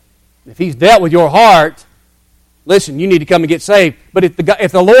 If He's dealt with your heart, listen, you need to come and get saved. But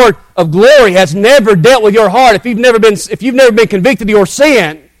if the Lord of glory has never dealt with your heart, if you've never been convicted of your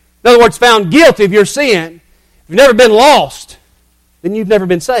sin, in other words, found guilty of your sin, if you've never been lost, then you've never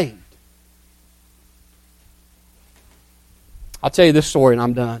been saved. I'll tell you this story and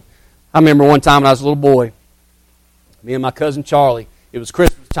I'm done. I remember one time when I was a little boy, me and my cousin Charlie, it was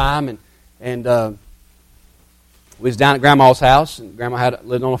Christmas time, and we was down at Grandma's house, and Grandma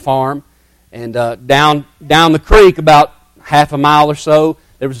lived on a farm, and down the creek about half a mile or so,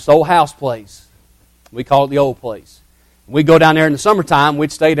 there was this old house place. We call it the old place. We'd go down there in the summertime.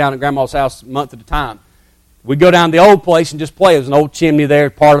 We'd stay down at Grandma's house a month at a time. We'd go down to the old place and just play. There's an old chimney there,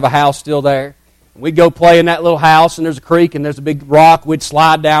 part of a house still there. And we'd go play in that little house, and there's a creek, and there's a big rock. We'd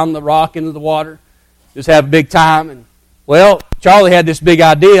slide down the rock into the water, just have a big time. And well, Charlie had this big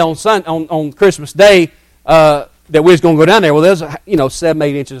idea on Christmas Day that we was going to go down there. Well, there's 7,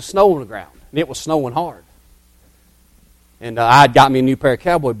 8 inches of snow on the ground, and it was snowing hard. And I had got me a new pair of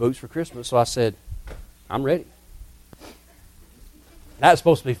cowboy boots for Christmas, so I said, I'm ready. That's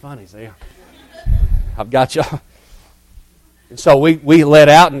supposed to be funny, see? I've got y'all. And so we let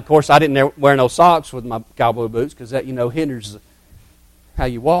out, and of course I didn't wear no socks with my cowboy boots because that, hinders how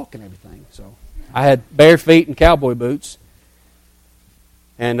you walk and everything. So I had bare feet and cowboy boots.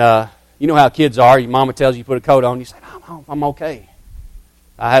 And You know how kids are. Your mama tells you put a coat on. You say, I'm okay.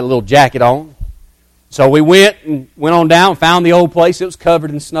 I had a little jacket on. So we went on down, found the old place. It was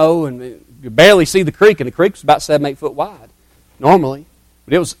covered in snow, and you could barely see the creek. And the creek was about 7-8 foot wide normally,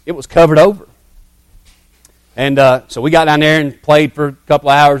 but it was covered over. And so we got down there and played for a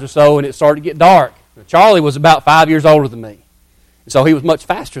couple of hours or so, and it started to get dark. Now, Charlie was about 5 years older than me, and so he was much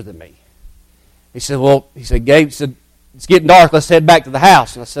faster than me. He said, Gabe, it's getting dark. Let's head back to the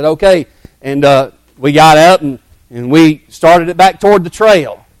house. And I said, okay. And we got up and we started it back toward the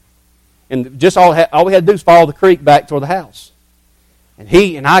trail. And just all we had to do was follow the creek back toward the house.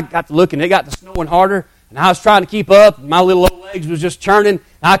 And I got to looking. It got to snowing harder. And I was trying to keep up. And my little old legs was just churning. And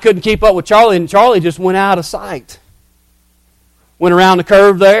I couldn't keep up with Charlie. And Charlie just went out of sight. Went around the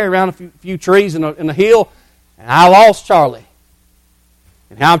curve there, around a few trees in the hill. And I lost Charlie.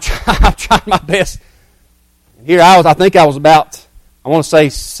 And I'm trying my best. And here I think I was about, I want to say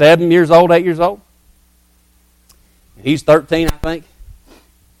 7 years old, 8 years old. And he's 13, I think.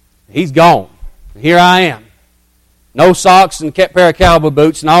 He's gone. And here I am. No socks and a pair of cowboy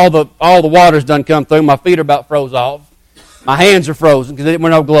boots, and all the water's done come through. My feet are about froze off. My hands are frozen because there were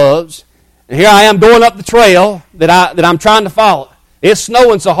no gloves. And here I am going up the trail that I'm trying to follow. It's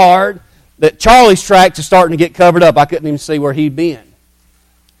snowing so hard that Charlie's tracks are starting to get covered up. I couldn't even see where he'd been.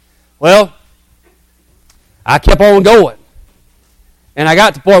 Well, I kept on going. And I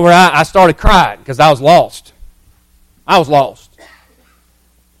got to the point where I started crying because I was lost. I was lost.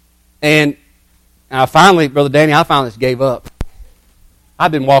 And I finally, Brother Danny, just gave up.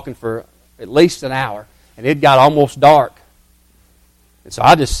 I'd been walking for at least an hour, and it got almost dark. And so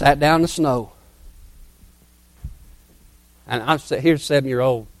I just sat down in the snow. And I'm here,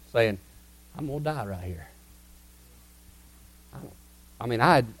 7-year-old, saying, I'm going to die right here.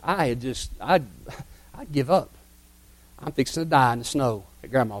 I'd give up. I'm fixing to die in the snow at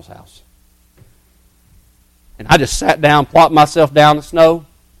Grandma's house. And I just sat down, plopped myself down in the snow,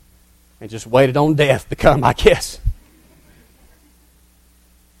 and just waited on death to come, I guess.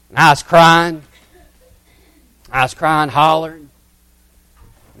 And I was crying. Hollering.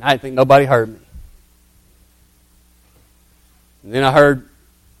 And I didn't think nobody heard me. And then I heard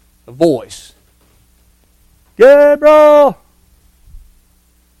a voice. Gabriel!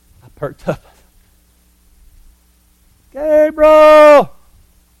 I perked up. Gabriel!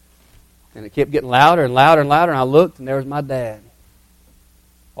 And it kept getting louder and louder and louder, and I looked, and there was my dad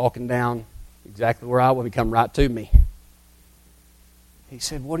walking down exactly where I was. He come right to me. He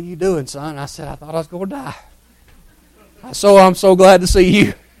said, "What are you doing, son?" I said, "I thought I was going to die." I'm so glad to see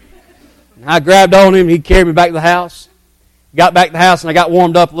you. And I grabbed on him, and he carried me back to the house. Got back to the house, and I got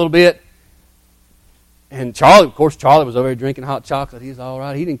warmed up a little bit. And Charlie was over there drinking hot chocolate. He's all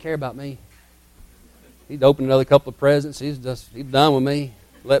right. He didn't care about me. He'd opened another couple of presents. He's done with me.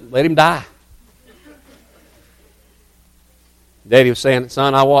 Let him die. Daddy was saying,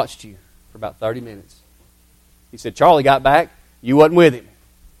 "Son, I watched you for about 30 minutes. He said, "Charlie got back. You wasn't with him."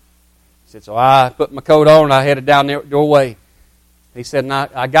 He said, "So I put my coat on and I headed down the doorway." He said, "And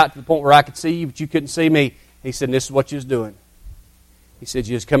I got to the point where I could see you, but you couldn't see me." He said, "This is what you was doing." He said,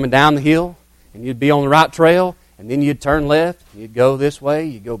 "You was coming down the hill, and you'd be on the right trail, and then you'd turn left, you'd go this way,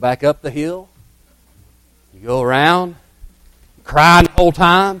 you'd go back up the hill, you go around, crying the whole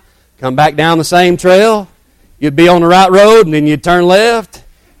time, come back down the same trail, you'd be on the right road, and then you'd turn left,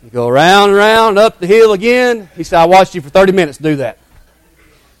 you go around and around, up the hill again." He said, "I watched you for 30 minutes do that.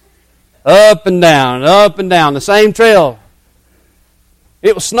 Up and down, the same trail."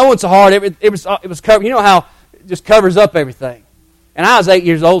 It was snowing so hard, it was covered. You know how it just covers up everything. And I was 8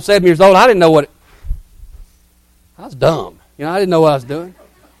 years old, 7 years old. I didn't know I was dumb. I didn't know what I was doing.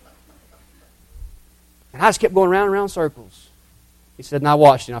 And I just kept going round and round circles. He said, "And I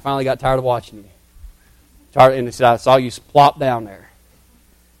watched you. And I finally got tired of watching you. And he said, "I saw you plop down there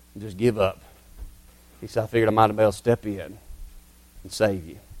and just give up." He said, "I figured I might have been able to step in and save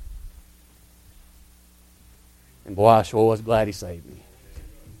you." And boy, I sure was glad he saved me.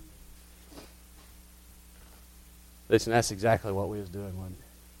 Listen, that's exactly what we was doing, wasn't it?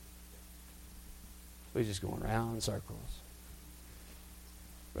 We was just going round in circles.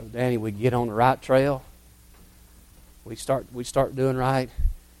 Brother Danny, we get on the right trail. We start doing right,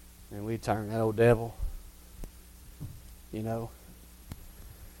 and we turn that old devil. You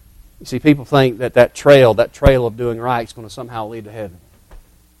see, people think that trail of doing right is going to somehow lead to heaven.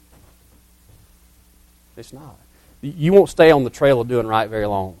 It's not. You won't stay on the trail of doing right very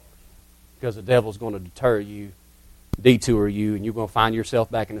long, because the devil's going to detour you, and you're going to find yourself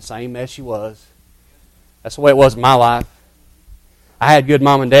back in the same mess you was. That's the way it was in my life. I had good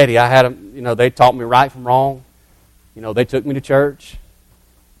mom and daddy. I had them, they taught me right from wrong. They took me to church.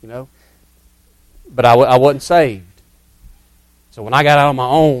 but I wasn't saved. So when I got out on my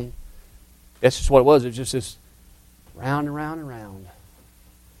own, that's just what it was. It was just this round and round and round.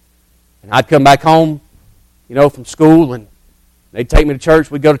 And I'd come back home, from school, and they'd take me to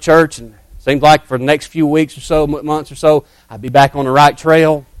church. We'd go to church, and it seemed like for the next few weeks or so, months or so, I'd be back on the right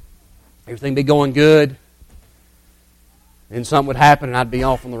trail. Everything would be going good. Then something would happen, and I'd be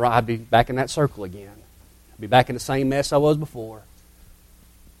off on the right. I'd be back in that circle again. I'd be back in the same mess I was before.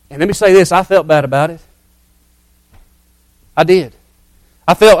 And let me say this, I felt bad about it. I did.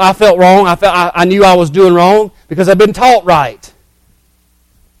 I felt wrong. I knew I was doing wrong because I'd been taught right.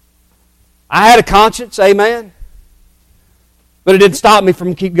 I had a conscience, amen. But it didn't stop me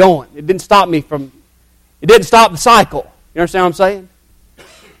from keep going. It didn't stop the cycle. You understand what I'm saying?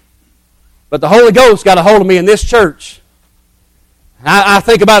 But the Holy Ghost got a hold of me in this church. And I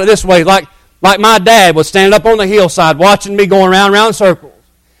think about it this way, like my dad was standing up on the hillside watching me going round and round in circles.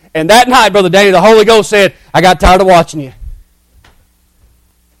 And that night, Brother Danny, the Holy Ghost said, I got tired of watching you.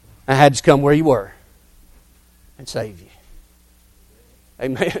 I had to come where you were and save you.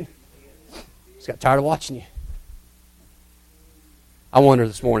 Amen. Just got tired of watching you. I wonder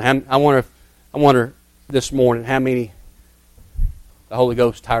this morning how many the Holy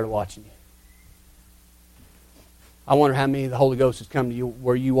Ghost is tired of watching you. I wonder how many the Holy Ghost has come to you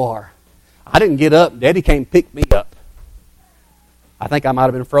where you are. I didn't get up. Daddy came and picked me up. I think I might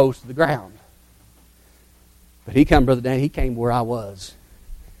have been froze to the ground. But he come, Brother Danny, he came where I was.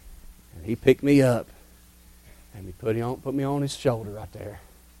 And he picked me up. And he put me on his shoulder right there.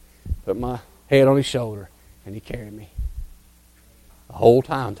 Put my head on his shoulder. And he carried me. The whole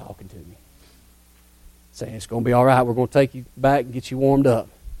time talking to me. Saying, it's going to be all right. We're going to take you back and get you warmed up.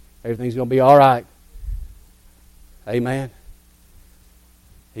 Everything's going to be all right. Amen.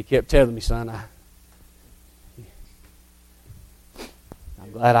 He kept telling me, son,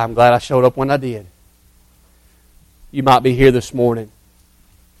 I'm glad I showed up when I did. You might be here this morning,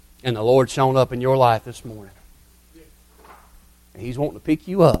 and the Lord's shown up in your life this morning. And He's wanting to pick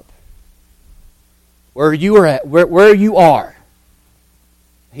you up. Where you are at, where you are.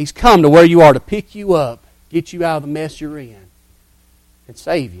 He's come to where you are to pick you up, get you out of the mess you're in, and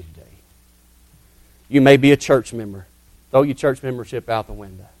save you today. You may be a church member. Throw your church membership out the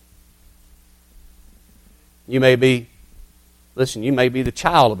window. You may be the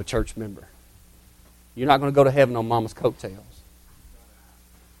child of a church member. You're not going to go to heaven on mama's coattails.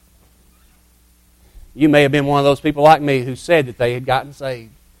 You may have been one of those people like me who said that they had gotten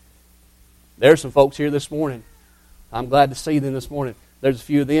saved. There's some folks here this morning. I'm glad to see them this morning. There's a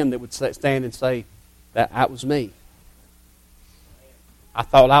few of them that would stand and say, that was me. I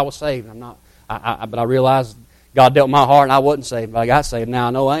thought I was saved. I'm not. But I realized God dealt my heart and I wasn't saved. But I got saved. Now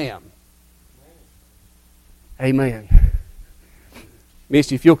I know I am. Amen.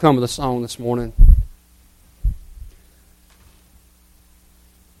 Misty, if you'll come with a song this morning.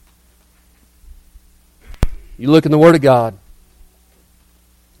 You look in the Word of God.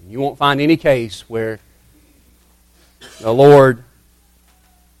 You won't find any case where the Lord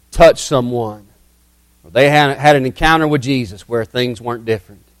touched someone, or they had an encounter with Jesus where things weren't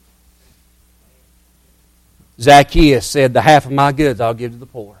different. Zacchaeus said, the half of my goods I'll give to the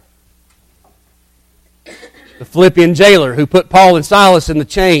poor. The Philippian jailer who put Paul and Silas in the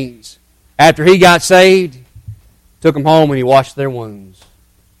chains, after he got saved, took them home and he washed their wounds.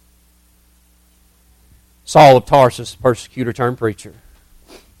 Saul of Tarsus, persecutor turned preacher.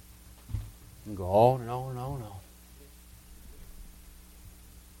 And go on and on and on and on.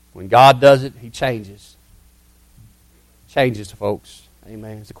 When God does it, He changes. Changes, folks.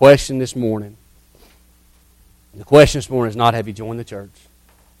 Amen. It's a question this morning. The question this morning is not, have you joined the church?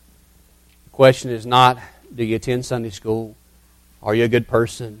 The question is not, do you attend Sunday school? Are you a good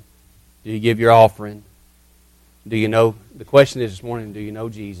person? Do you give your offering? Do you know? The question is this morning, do you know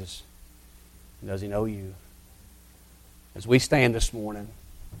Jesus? Does He know you? As we stand this morning,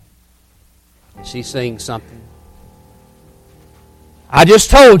 and she sings something. I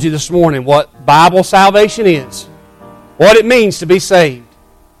just told you this morning what Bible salvation is. What it means to be saved.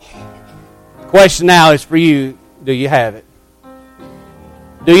 The question now is for you, do you have it?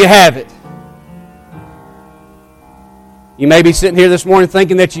 Do you have it? You may be sitting here this morning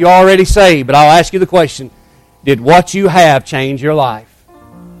thinking that you're already saved, but I'll ask you the question, did what you have change your life?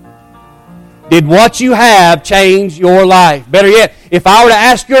 Did what you have change your life? Better yet, if I were to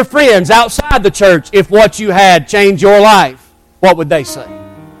ask your friends outside the church if what you had changed your life, what would they say?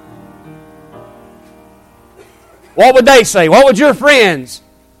 What would they say? What would your friends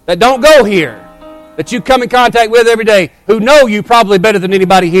that don't go here, that you come in contact with every day, who know you probably better than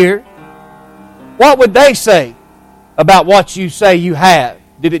anybody here, what would they say about what you say you have?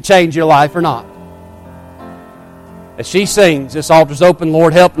 Did it change your life or not? As she sings, this altar's open.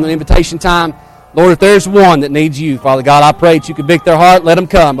 Lord, help in the invitation time. Lord, if there's one that needs you, Father God, I pray that you convict their heart. Let them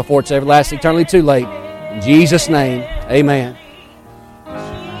come before it's everlasting, eternally too late. In Jesus' name, amen.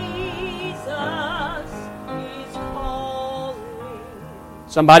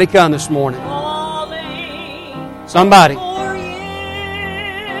 Somebody come this morning. Somebody.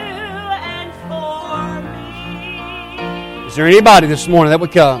 Is there anybody this morning that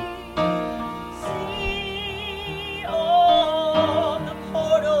would come?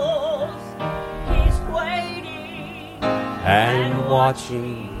 And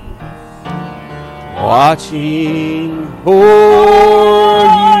watching for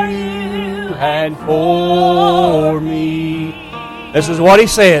you and for me. This is what he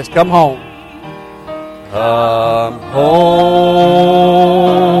says. Come home. Come home.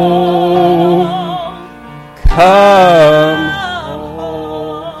 Come home.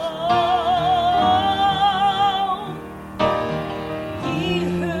 Ye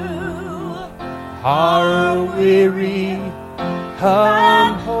who are weary,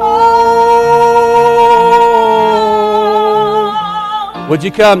 come home. Would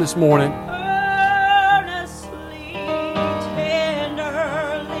you come this morning?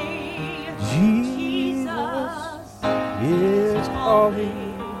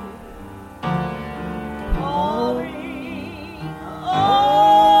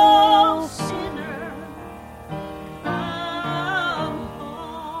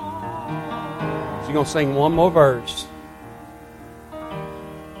 You're going to sing one more verse.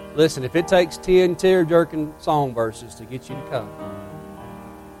 Listen, if it takes 10 tear-jerking song verses to get you to come.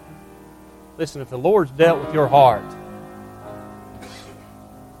 Listen, if the Lord's dealt with your heart,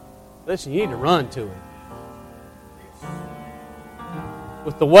 listen, you need to run to it.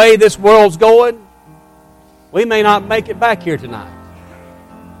 With the way this world's going, we may not make it back here tonight.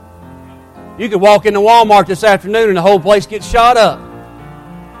 You could walk into Walmart this afternoon and the whole place gets shot up.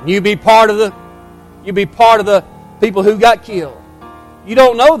 And you be part of the people who got killed. You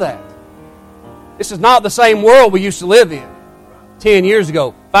don't know that. This is not the same world we used to live in 10 years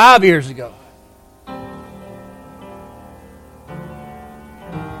ago, 5 years ago.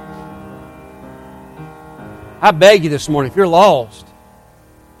 I beg you this morning, if you're lost,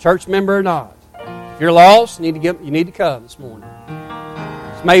 church member or not, if you're lost, you need to come this morning.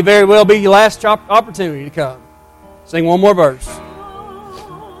 This may very well be your last opportunity to come. Sing one more verse.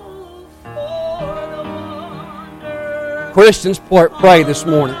 Christians, pray this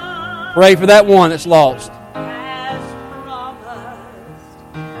morning. Pray for that one that's lost.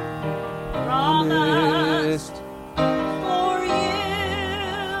 Promised for you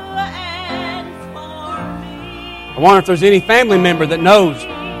and for me. I wonder if there's any family member that knows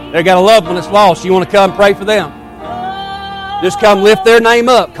they've got a loved one that's lost. You want to come pray for them? Just come lift their name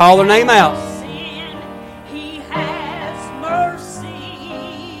up. Call their name out.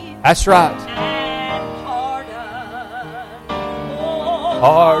 That's right.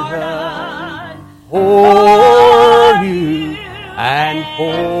 Pardon for you and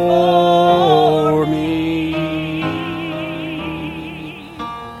for me.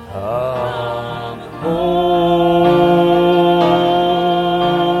 Come home.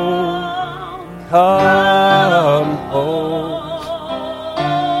 Come home.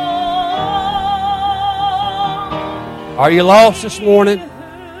 Are you lost this morning?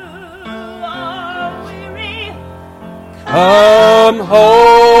 Come home,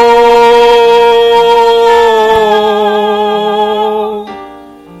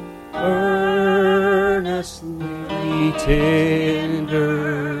 earnestly, tenderly,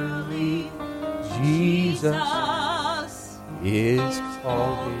 Jesus is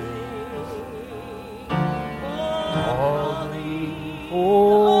calling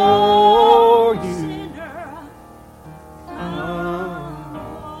for you.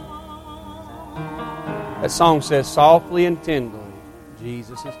 That song says, softly and tenderly,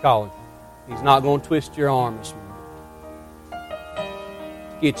 Jesus is calling. He's not going to twist your arm this morning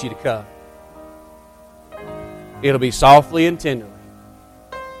to get you to come. It'll be softly and tenderly.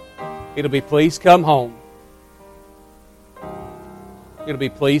 It'll be, please come home. It'll be,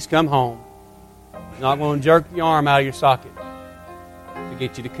 please come home. He's not going to jerk your arm out of your socket to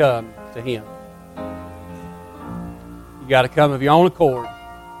get you to come to Him. You got to come of your own accord.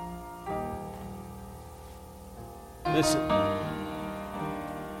 Listen.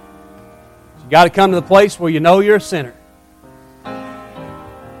 You got to come to the place where you know you're a sinner.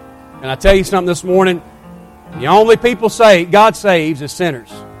 And I tell you something this morning, the only people God saves is sinners.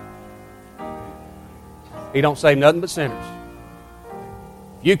 He don't save nothing but sinners.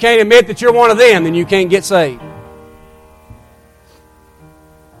 If you can't admit that you're one of them, then you can't get saved.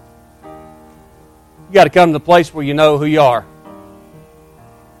 You got to come to the place where you know who you are.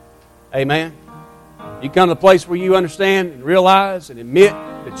 Amen. You come to the place where you understand and realize and admit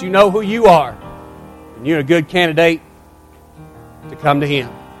that you know who you are. And you're a good candidate to come to Him.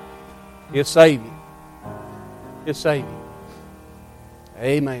 He'll save you. He'll save you.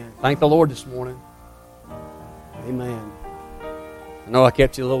 Amen. Thank the Lord this morning. Amen. I know I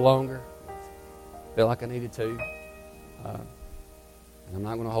kept you a little longer. Felt like I needed to. And I'm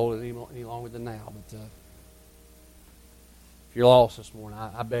not going to hold it any longer than now. But if you're lost this morning,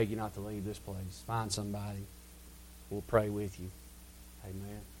 I beg you not to leave this place. Find somebody. We'll pray with you.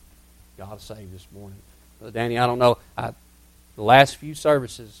 Amen. God to save this morning. Brother Danny, I don't know. The last few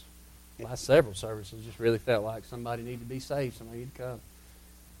services, last several services, just really felt like somebody needed to be saved. Somebody needed to come.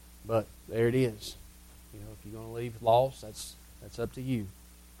 But there it is. You know, if you're going to leave lost, that's up to you.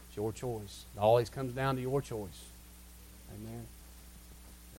 It's your choice. It always comes down to your choice. Amen.